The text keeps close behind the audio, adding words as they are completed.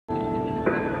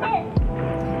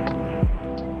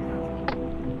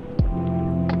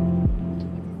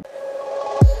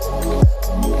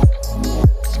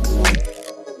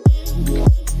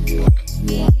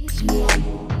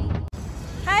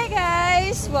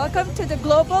Welcome to the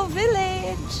Global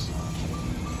Village.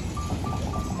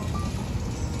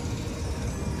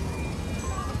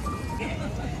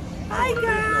 Hi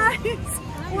guys!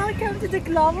 Welcome to the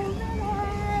Global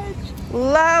Village.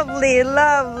 Lovely,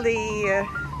 lovely.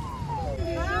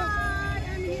 Hi,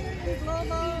 I'm here in the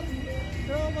Global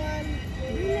Village.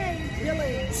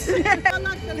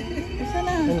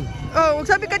 Oh,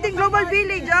 sabi ka din Global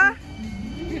Village, ah?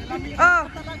 Oh.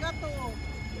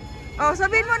 Oh,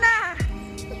 sabihin mo na.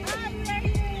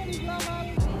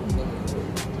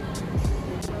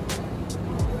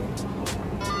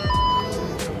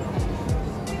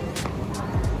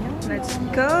 Let's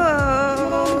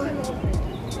go.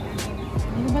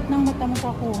 Ba't nang mata mo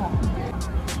kakuha?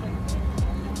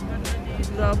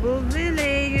 Global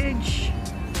Village.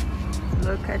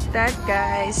 Look at that,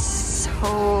 guys. So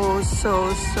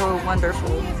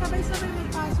wonderful.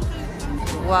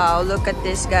 Wow, look at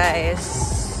this, guys.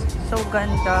 So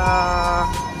ganda.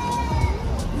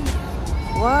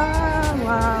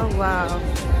 Wow.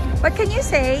 What can you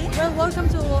say? Well, welcome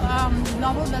to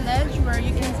Global Village, where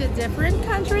you can see different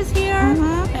countries here.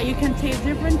 You can taste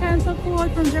different kinds of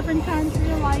food from different countries,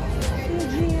 like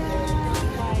Nigeria,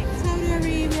 like Saudi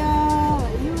Arabia,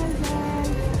 like USA,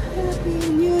 Philippines,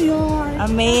 New York.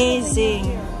 Amazing.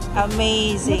 Look at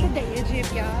the Egypt,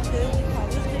 yeah.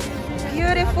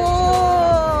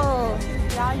 Beautiful.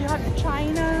 Yeah, you have the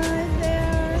China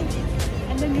there,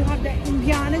 and then you have the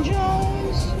Indiana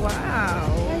Jones. Wow.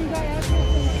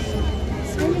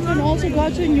 And you can also go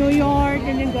to New York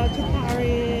and then go to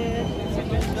Paris.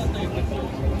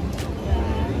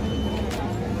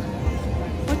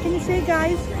 What can you say,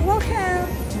 guys? Welcome!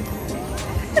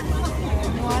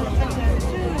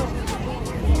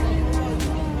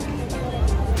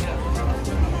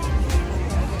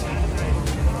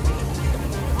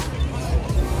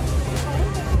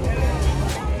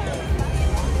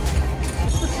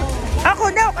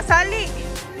 Ako daw, kasali.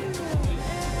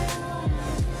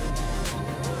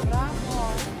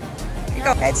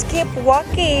 Let's keep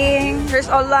walking. There's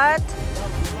a lot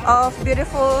of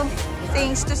beautiful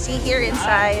things to see here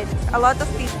inside. A lot of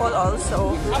people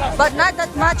also, but not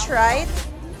that much, right?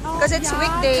 Because it's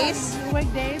weekdays.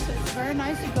 Weekdays, so it's very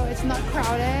nice to go. It's not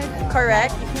crowded.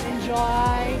 Correct. You can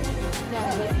enjoy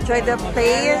the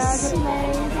place.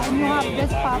 And you have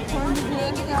this popcorn.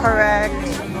 Correct.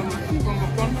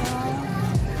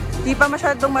 Di pa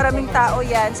masyadong maraming tao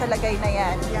yan sa lagay na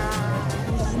yan. Yeah.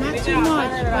 Not too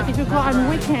much, but if you go on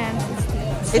weekends,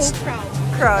 it's so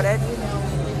crowded. You know,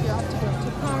 if you have to go to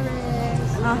Paris.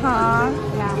 Yeah.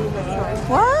 Yeah.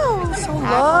 Wow, so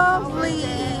lovely.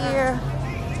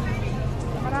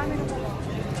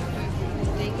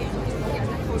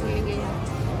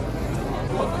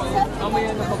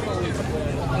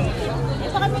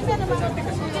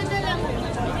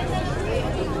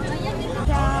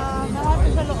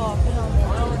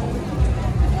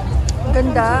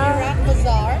 Ganda. Iraq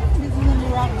Bazaar. This is an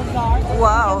Iraq Bazaar.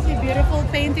 Wow. You can see beautiful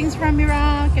paintings from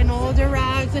Iraq and all the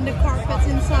rugs and the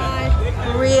carpets inside.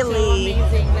 Really? So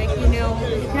amazing. Like, you know,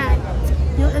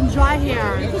 you'll enjoy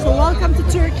here. So welcome to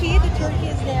Turkey. The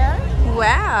Turkey is there.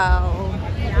 Wow.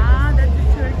 Yeah, that's the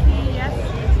Turkey. Yes.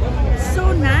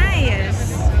 So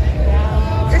nice.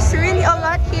 Yeah. There's really a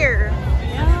lot here.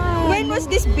 Yeah. When was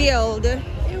this built?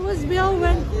 It was built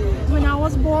when I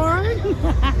was born.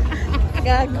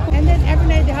 Gago. And then every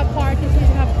night they have parties, they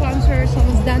have concerts,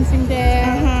 someone's dancing there.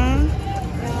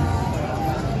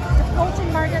 The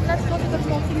floating market, let's go to the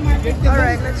floating market.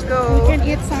 Alright, let's go. We can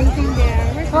eat something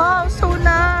there. Wow, so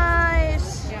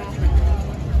nice. Yeah.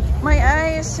 My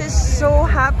eyes is so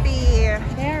happy.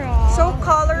 There So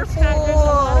colorful. There's a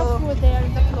lot of food there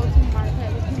in the floating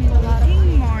market. You can eat a lot of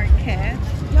food. Market?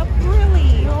 Yep,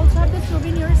 really. You also have the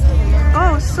souvenirs here.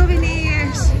 Oh,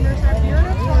 souvenirs. Souvenirs are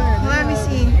beautiful. Let me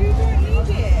see.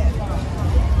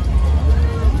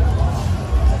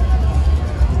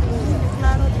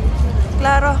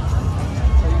 Claro.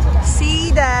 See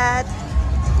that.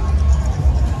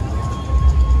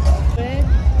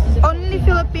 Only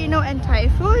Filipino and Thai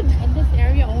food? In this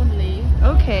area only.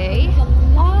 Okay. There's a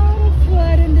lot of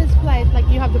food in this place. Like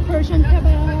you have the Persian kebab,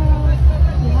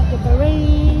 you have the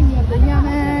Bahrain, you have the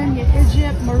Yemen, you have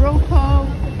Egypt, Morocco.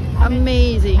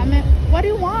 Amazing. I mean, what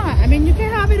do you want? I mean, you can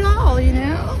have it all, you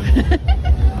know?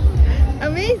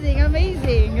 Amazing,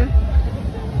 amazing.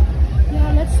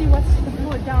 Yeah, let's see what's the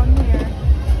food down here.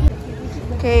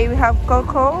 Okay, we have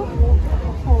cocoa.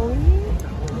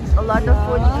 A lot of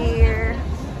food here.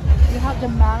 You have the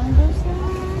mango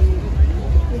side.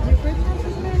 The different types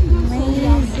of mango.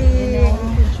 Amazing.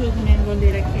 You can choose mango,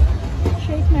 like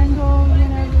shake mango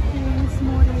and everything,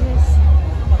 smoothies.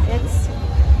 It's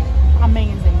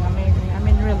amazing, amazing. I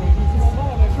mean, really, this is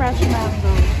fresh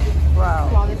mango. Wow.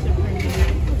 Quality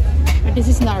premium. But this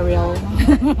is not real.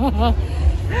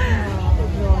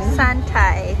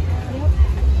 Santai.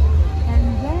 And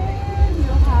then you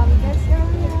have this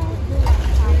area.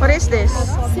 What is this?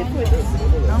 Seafood.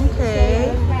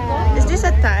 Okay. Is this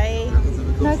a Thai?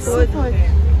 Not food? seafood.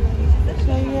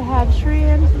 So you have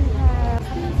shrimp, you have...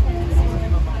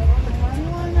 You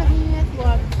wanna eat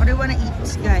what? What do you want to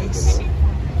eat, guys?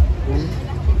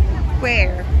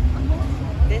 Where?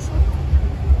 This?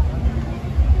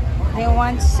 They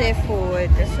want seafood.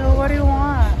 So what do you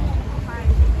want?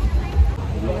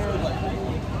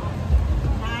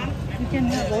 You can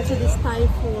have also this Thai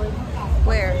food.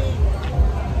 Where?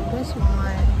 This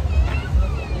one.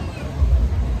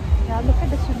 Yeah, look at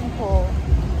the swimming pool.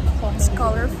 So It's many.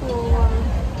 colorful.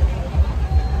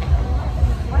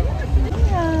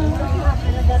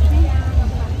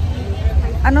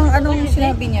 Anong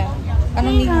sinabi niya?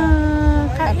 Anong Kain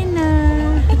na, kain na.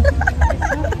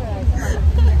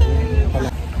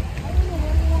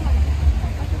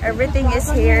 Everything is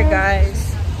here,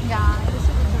 guys. Yeah.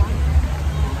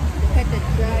 Look at the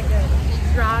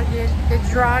dragon. The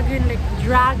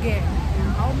dragon.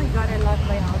 Oh my god, I love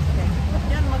my outfit.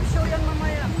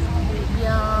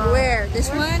 Yeah. Where? This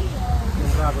one?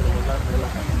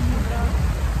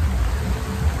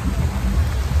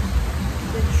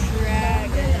 The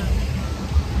dragon.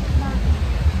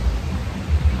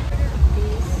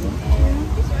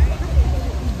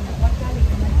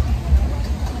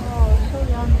 Oh, so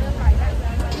yummy.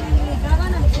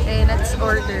 Okay, let's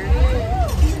order.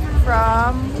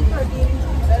 From...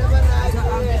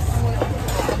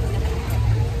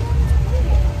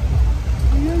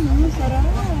 Sarap.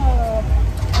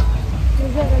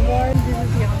 Is that a bar? This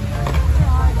is yummy.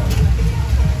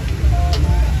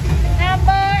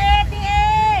 Number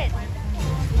 88!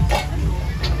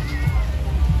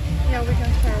 Yeah, we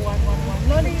can share one.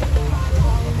 Loli.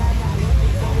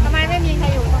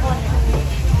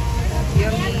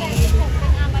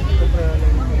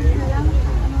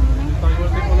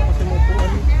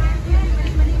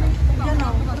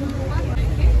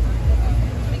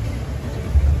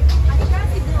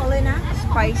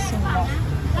 Spicy mo.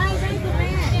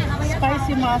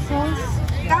 Spicy mussels.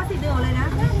 I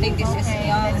think this is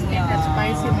yum. The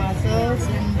spicy mussels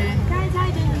and then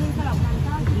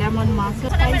lemon mussel.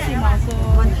 Spicy mussel.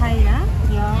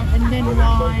 Yeah. And then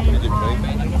wine.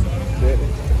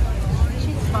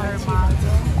 Butter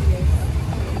mussel.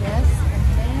 Yes.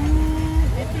 And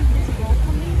then I think this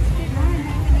broccoli.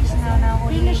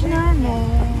 Finish na, no.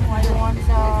 I want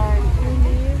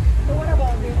chili. So what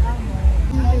about this?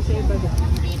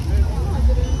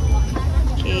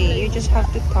 Okay, you just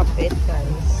have to top it,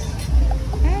 guys.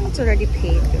 And it's already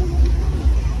paid.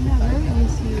 Yeah, very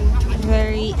easy.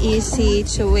 Very easy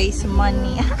to waste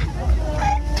money.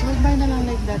 Mag-buy na lang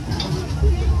like that.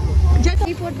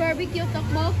 Seafood barbecue,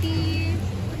 tteokbokki.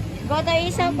 Goto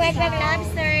isang kwekang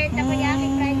lobster, takoyaki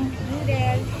fried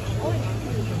noodles. Oh.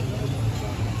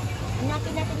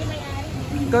 Hanapin natin yung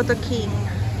may-ari. Go to King.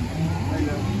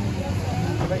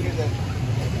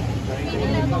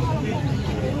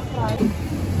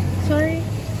 Sorry?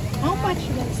 How much?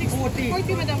 640.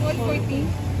 40, madam. 140.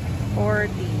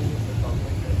 40.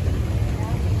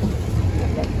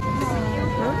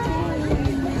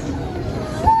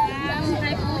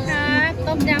 Thai food ha,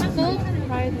 tom yum soup.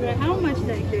 Fried rice. How much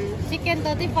like this? Chicken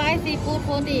 35, seafood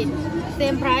 40.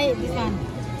 Same price, this one.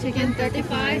 Chicken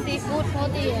 35, 35. seafood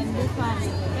 40, and this one.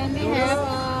 And we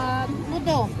have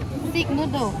noodle, thick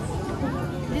noodle.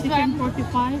 This Chicken one,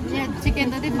 45. yeah,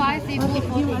 chicken 35, seafood Give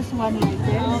 40. us one like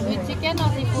this. With chicken or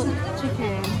seafood?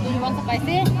 Chicken. Do you want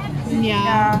spicy?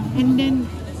 Yeah. And then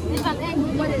This one, egg.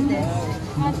 What is this?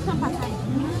 This one pad thai.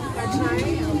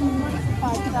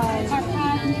 pad thai. Pad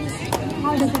thai.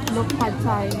 How does it look pad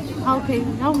thai?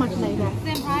 How much like that?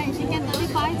 Same price. Chicken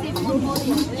 35, seafood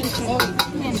 40.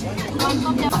 Chicken. One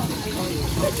tom yum.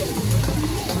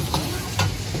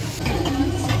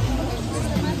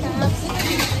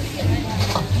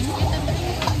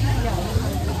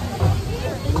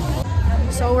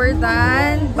 So we're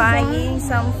done buying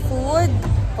some food.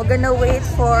 We're gonna wait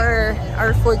for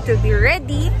our food to be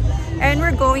ready and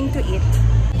we're going to eat.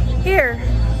 Here,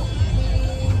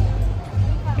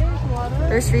 Here's water.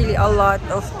 there's really a lot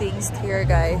of things here,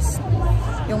 guys.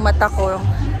 Yung mata ko,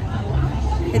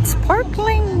 it's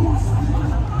sparkling.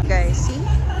 Guys, see?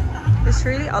 There's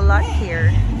really a lot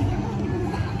here.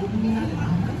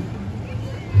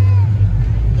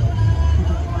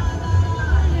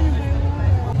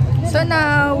 So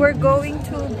now we're going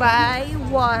to buy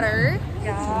water.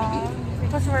 Yeah.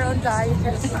 Because we're on diet.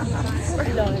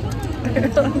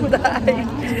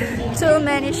 Too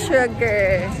many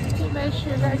sugar. Too make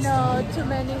sure there are no too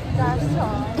many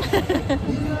restaurants.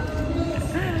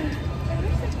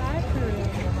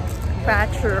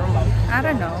 Bathroom. I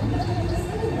don't know.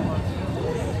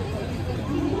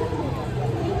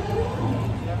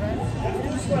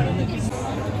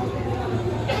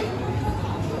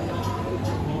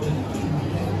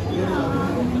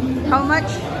 How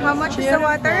much is the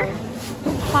water?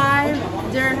 5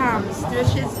 dirhams,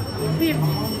 which is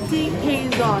 50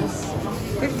 pesos.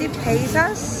 50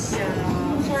 pesos?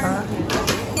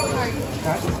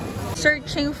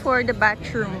 Searching for the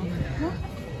bathroom.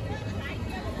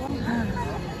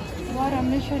 What a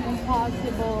mission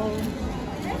impossible.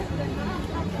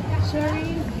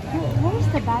 Sorry, where's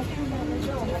the bathroom?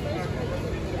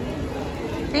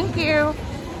 Thank you.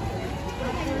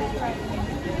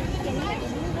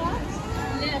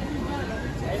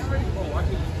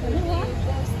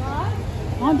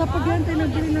 Dapat yan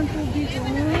tinagin ng tubig.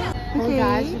 Okay,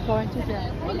 guys, we're going to the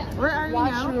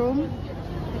washroom.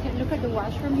 Look at the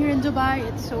washroom here in Dubai.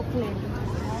 It's so clean.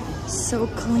 So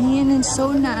clean and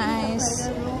so nice.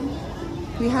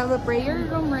 We have a prayer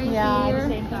room right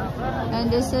here. And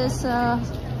this is a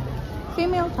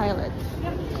female toilet.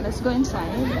 Let's go inside.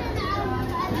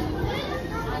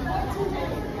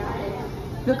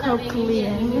 Look how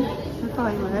clean the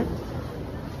toilet.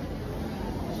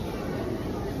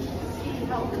 See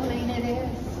how clean it is.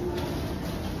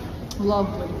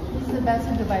 Lovely. This is the best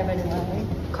in Dubai, by the way.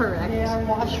 Correct. Their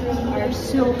washrooms are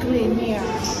so clean here.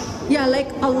 Yeah,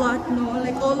 like a lot, no?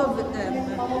 Like all of them.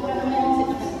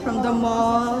 From the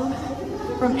mall,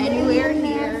 from anywhere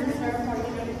here.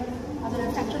 As an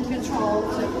infection control,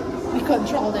 so we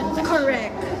control the infection.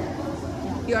 Correct.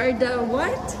 You are the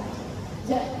what?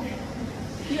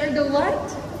 You are the what?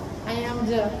 I am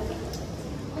the...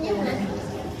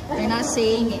 You're not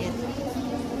saying it.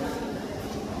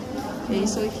 Okay,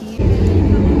 so here.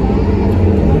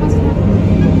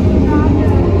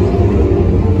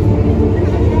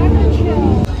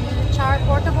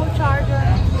 Portable charger.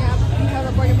 We have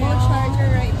a portable charger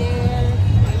right there.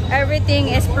 Everything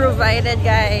is provided,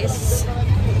 guys.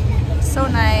 So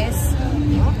nice.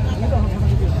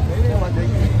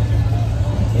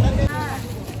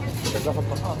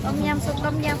 Tom yum soup,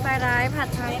 tom yum fried rice,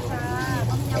 pad thai.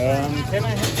 Can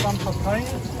I have some pad thai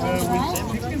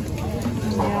with chicken?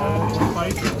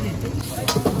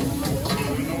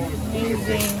 $5.50.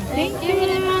 Amazing. Thank you.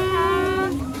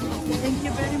 Thank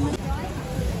you very much.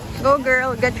 Go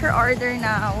girl, get your order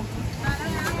now.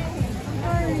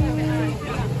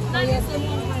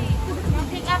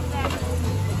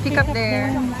 Pick up there.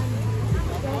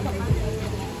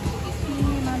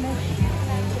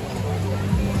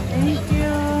 Thank you.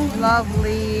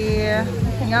 Lovely.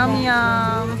 Yum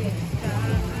yum.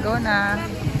 Go na.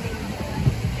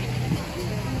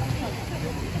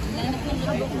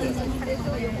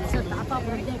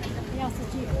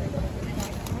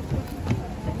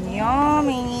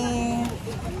 Yummy.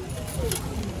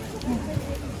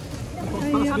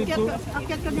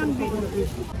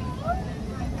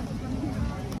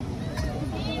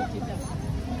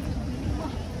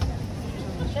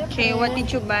 Okay, what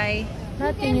did you buy?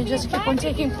 Nothing, you just keep on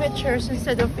taking pictures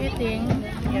instead of eating.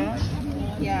 Yeah.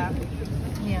 Yeah.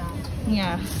 Yeah.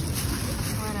 Yeah.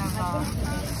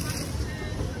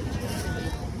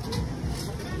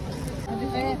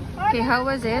 Okay, how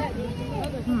was it?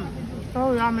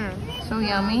 Oh, yummy. So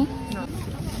yummy?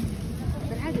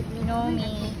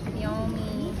 Yummy,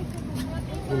 yummy.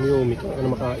 Yummy ka,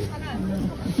 ano makain?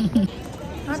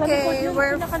 Okay,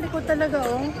 Nakalikod talaga,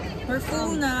 oh. we're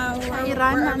full now. Sa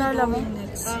Iran, naalala mo?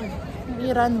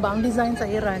 Iran ba? Ang design sa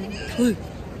Iran.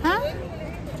 Huh?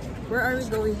 Where are we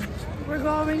going? We're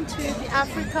going to the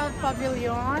Africa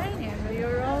Pavilion in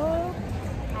Europe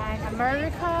and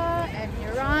America and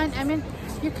Iran. I mean,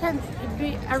 you can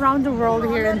be around the world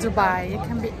here in Dubai. You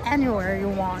can be anywhere you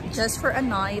want. Just for a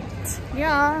night.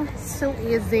 Yeah, so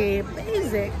easy,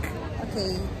 basic.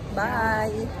 Okay,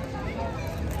 bye.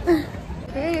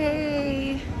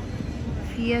 Hey,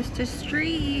 Fiesta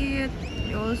Street.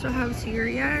 You also have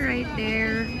Syria right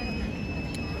there.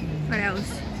 What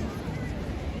else?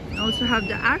 You also have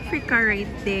the Africa right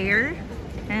there.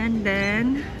 And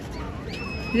then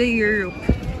the Europe.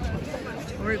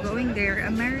 We're going there.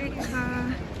 America.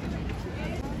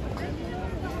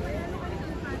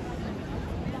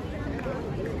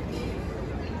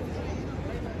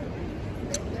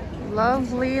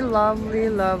 Lovely, lovely,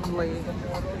 lovely.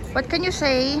 What can you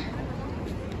say?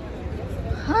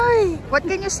 Hi! What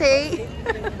can you say?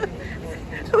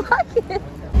 Bakit?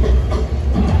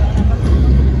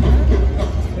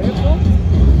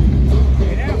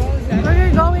 Where are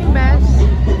you going, Bess?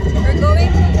 We're going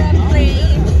to the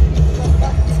plane.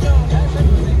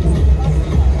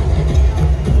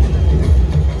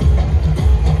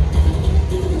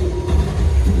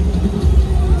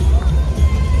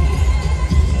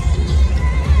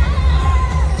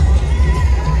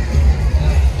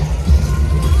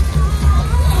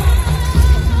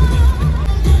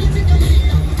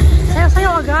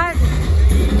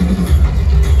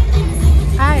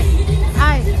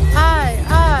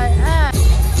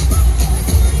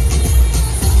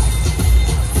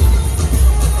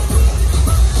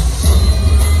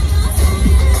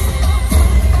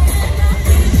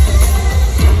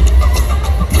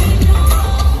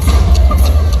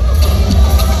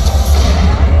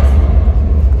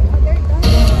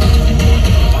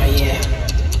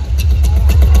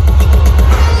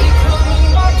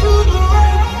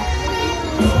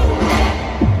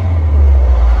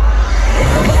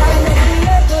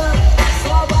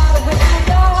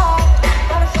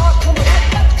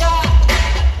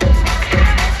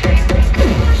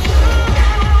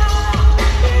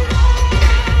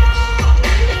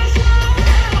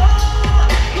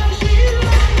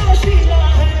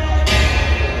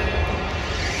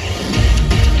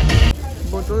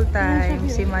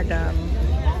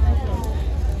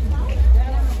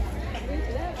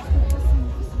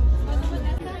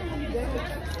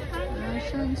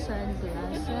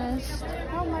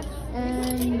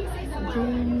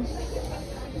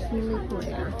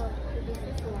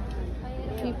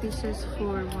 This is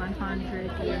for 100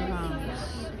 dirhams.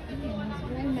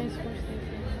 Very nice for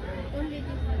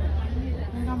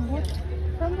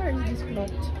From where is this cloth?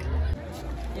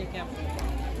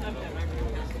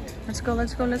 Let's go,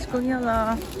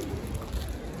 Yala.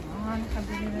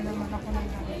 Nakabili na naman ako ng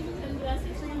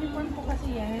uniform ko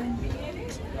kasi yan.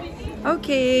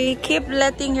 Okay, keep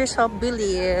letting yourself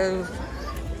believe.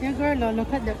 Yeah, girl, look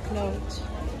at the clothes.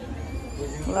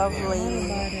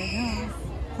 Lovely. About it,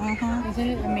 huh? Isn't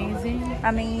it amazing?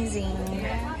 Amazing.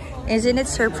 Isn't it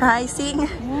surprising?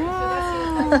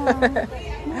 Wow!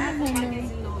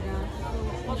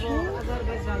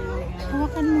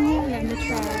 Hawakan mo nga. Let me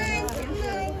try.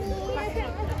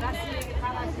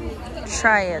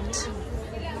 Try it.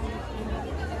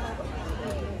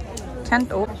 Can't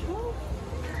open.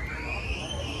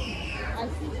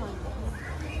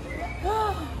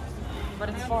 But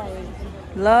it's far.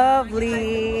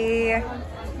 Lovely.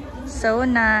 So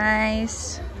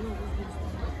nice.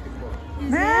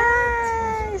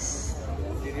 Nice.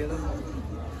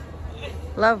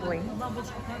 Lovely.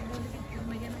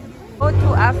 Go to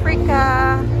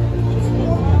Africa.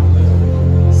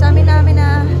 Samina.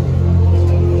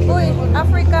 Uy,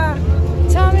 Africa.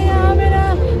 Samina.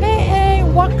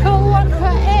 Waka.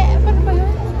 Ano ba yun?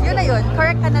 Yun na yun.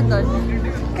 Correct ka na dun.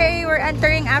 Okay, we're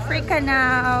entering Africa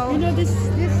now. You know, this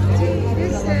tea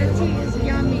is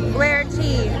yummy. Where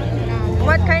tea?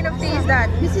 What kind of tea is that?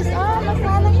 This is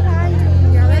masala chai.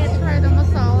 Yeah, let's try the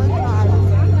masala chai.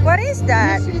 What is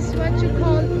that? This is what you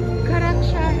call karak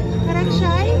chai.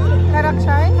 Karak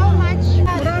chai? How much?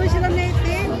 Marami sila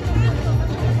native.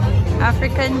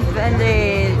 African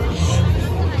village.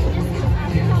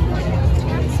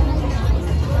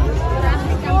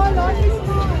 Oh, Lord, it's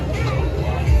small.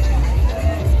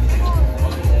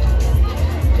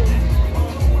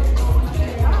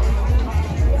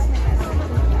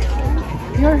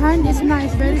 Your hand is nice,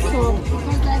 very soft.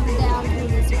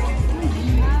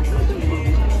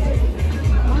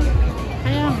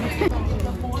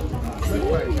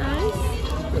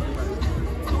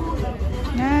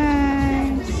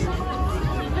 Nice.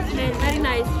 Very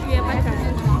nice.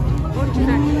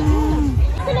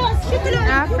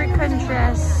 African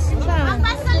dress. How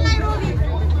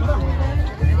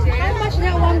much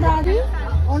that one, Daddy?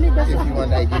 Only the If you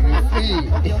want, I give you free.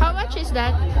 How much is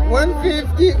that?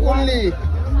 150 only.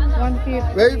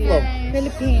 150. Where you from?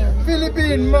 Philippines.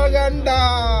 Philippines, Maganda,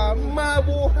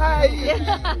 Mabuhay.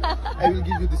 I will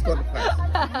give you discount price.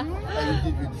 I will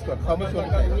give you discount. How much one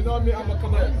time?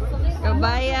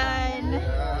 Kabayan.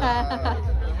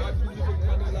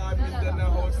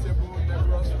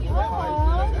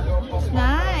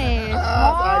 Nice.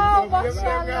 Ah,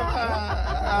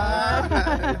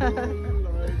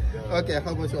 Oh, okay,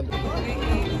 how much one?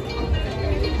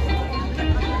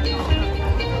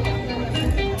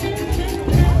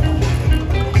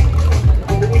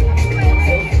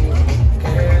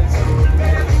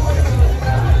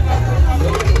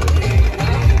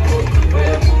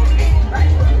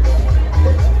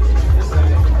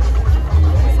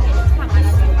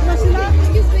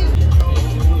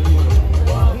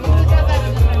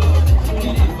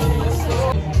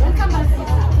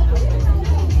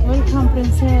 Welcome,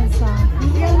 princesa.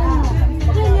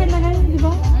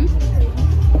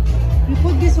 You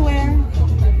put this where?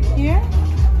 Here?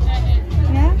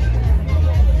 Yeah?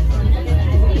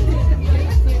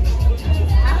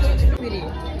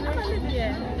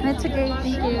 That's okay,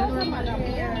 thank you.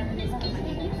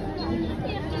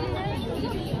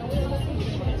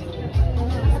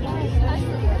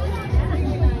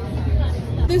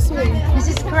 This way. This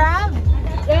is crab?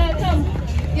 Come.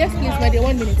 Yes, please, my dear.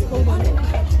 1 minute. Hold on.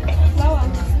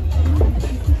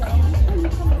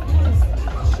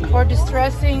 For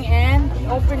distressing and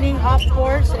opening up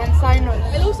pores and sinus.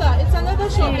 Elusa, it's another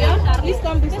shop, yeah? Please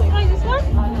come this way.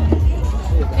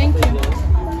 Thank you.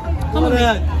 Come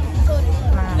on.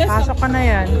 Pasok ka na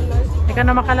yan. Hindi ka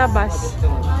na makalabas.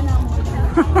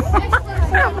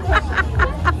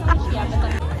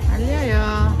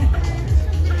 Aliyaya.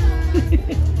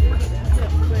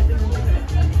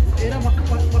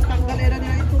 Magtanggalera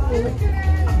niya ito.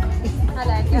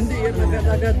 Hindi yan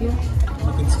agad-agad, no?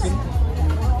 Skin.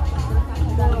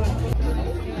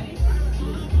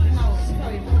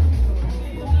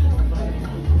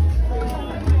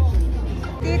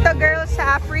 Dito girls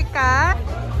sa Africa.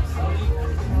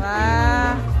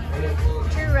 Wow.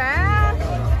 Giraffe.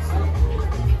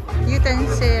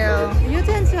 Utensil.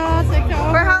 Utensils.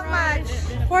 For how much?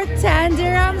 For 10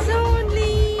 dirhams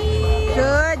only.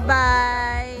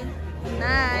 Goodbye.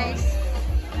 Nice.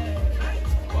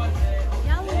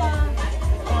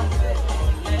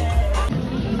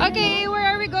 Okay, where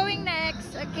are we going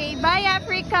next? Okay, bye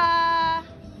Africa.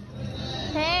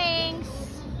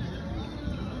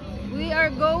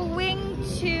 going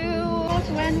to...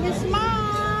 When we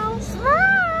smile.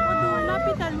 Smile!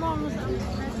 Lapitan mo.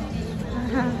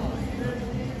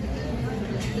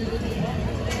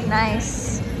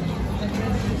 Nice.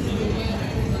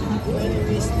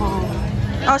 Smile.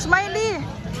 Oh, smiley!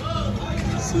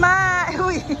 Smile!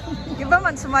 Uy, iba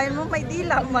man, smile mo, may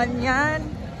dila man yan.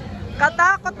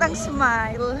 Katakot ang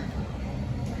smile.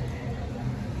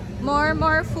 More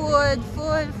food.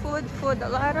 A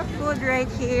lot of food right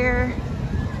here.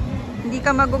 Hindi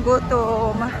ka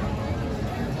magugutom.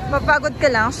 Mapagod ka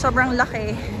lang, sobrang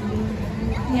laki.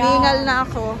 Hiningal na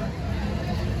ako.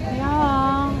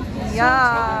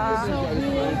 Yeah. So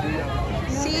big.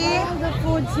 See? All the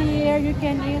foods here you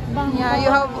can eat. Yeah,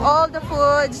 you have all the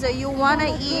foods that you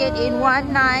wanna eat in one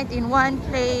night, in one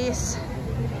place.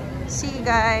 See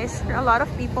guys, there are a lot of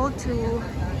people too.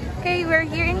 Okay, we're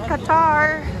here in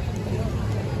Qatar.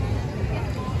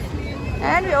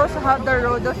 And we also have the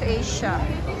Road of Asia.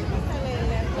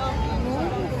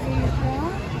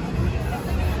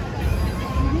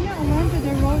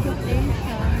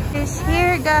 It's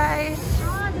here guys.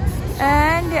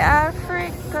 And the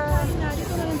Africa,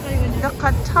 the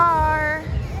Qatar,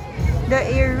 the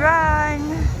Iran.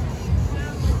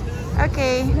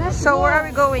 Okay, so where are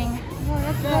we going?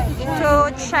 To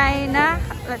China.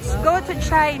 Let's go to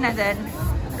China then.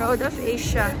 Road of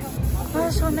Asia.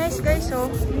 Oh, so nice guys. So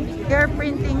they're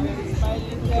printing.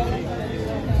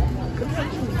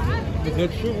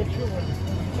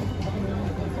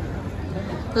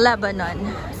 Lebanon.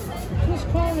 Who's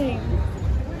calling?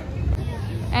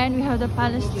 And we have the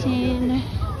Palestine.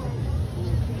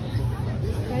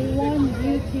 Taiwan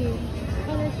beauty.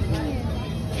 Palestine.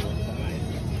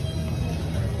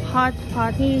 Hot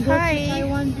pot Can you go to Thai.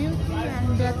 Taiwan beauty and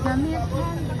Vietnamese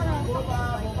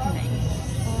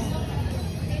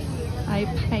I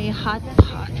pay hot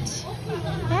pot.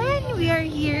 And we are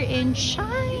here in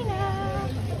China.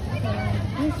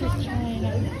 This is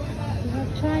China. We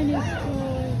have Chinese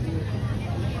food.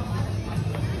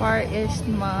 Far East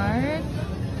Mart.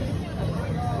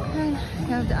 And we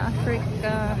have the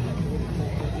Africa.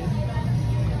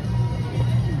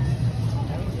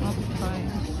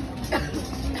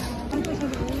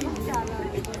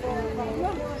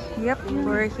 Yep,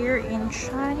 we're here in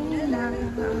China.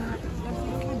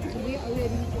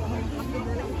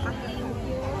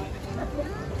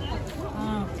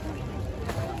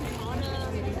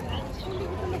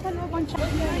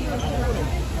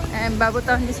 And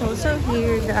Babotown is also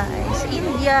here guys.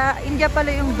 India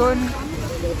pala yung doon.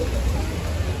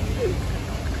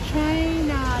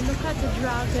 China. Look at the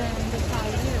dragon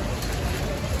beside you.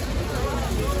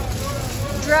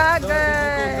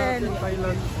 Dragon!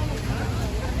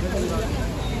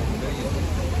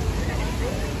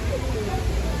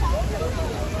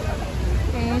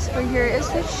 Okay, so here is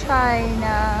the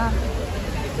China.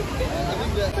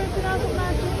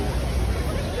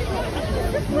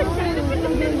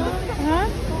 Huh?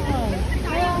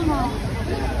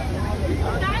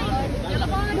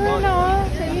 No,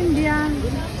 sa India.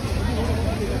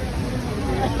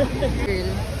 Girl.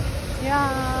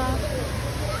 Yeah.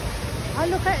 Oh,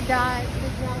 look at that. The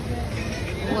dragon.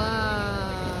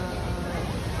 Wow.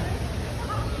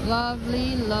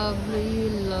 Lovely, lovely,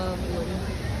 lovely.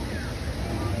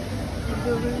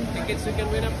 Tickets you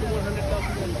can win up to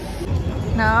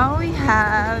 100,000. Now we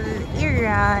have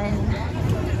Iran.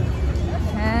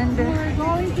 And We're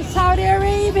going to Saudi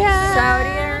Arabia.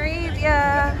 Saudi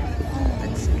Arabia.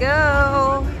 Let's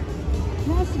go.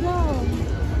 Let's go.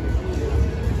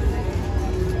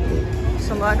 There's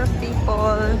a lot of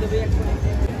people.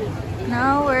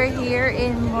 Now we're here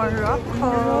in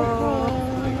Morocco.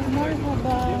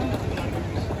 Marhaba.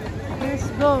 Let's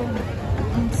go.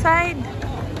 Inside.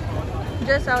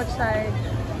 Just outside.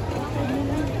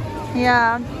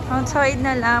 Yeah, outside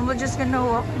na lang. We're just gonna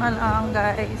walk na lang,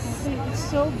 guys. It's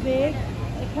so big.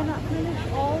 I cannot finish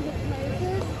all the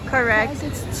places. Correct. Because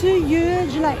it's too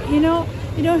huge. Like, you know,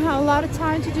 you don't have a lot of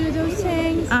time to do those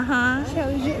things. So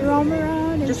you just roam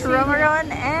around. And Just see roam the-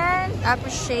 around and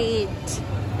appreciate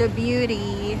the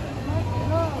beauty.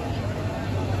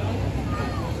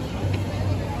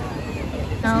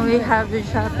 Now we have the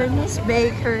Japanese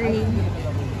bakery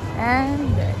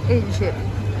and Egypt.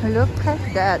 Look at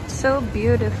that, so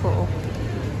beautiful.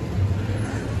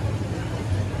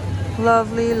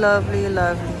 Lovely, lovely,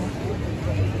 lovely.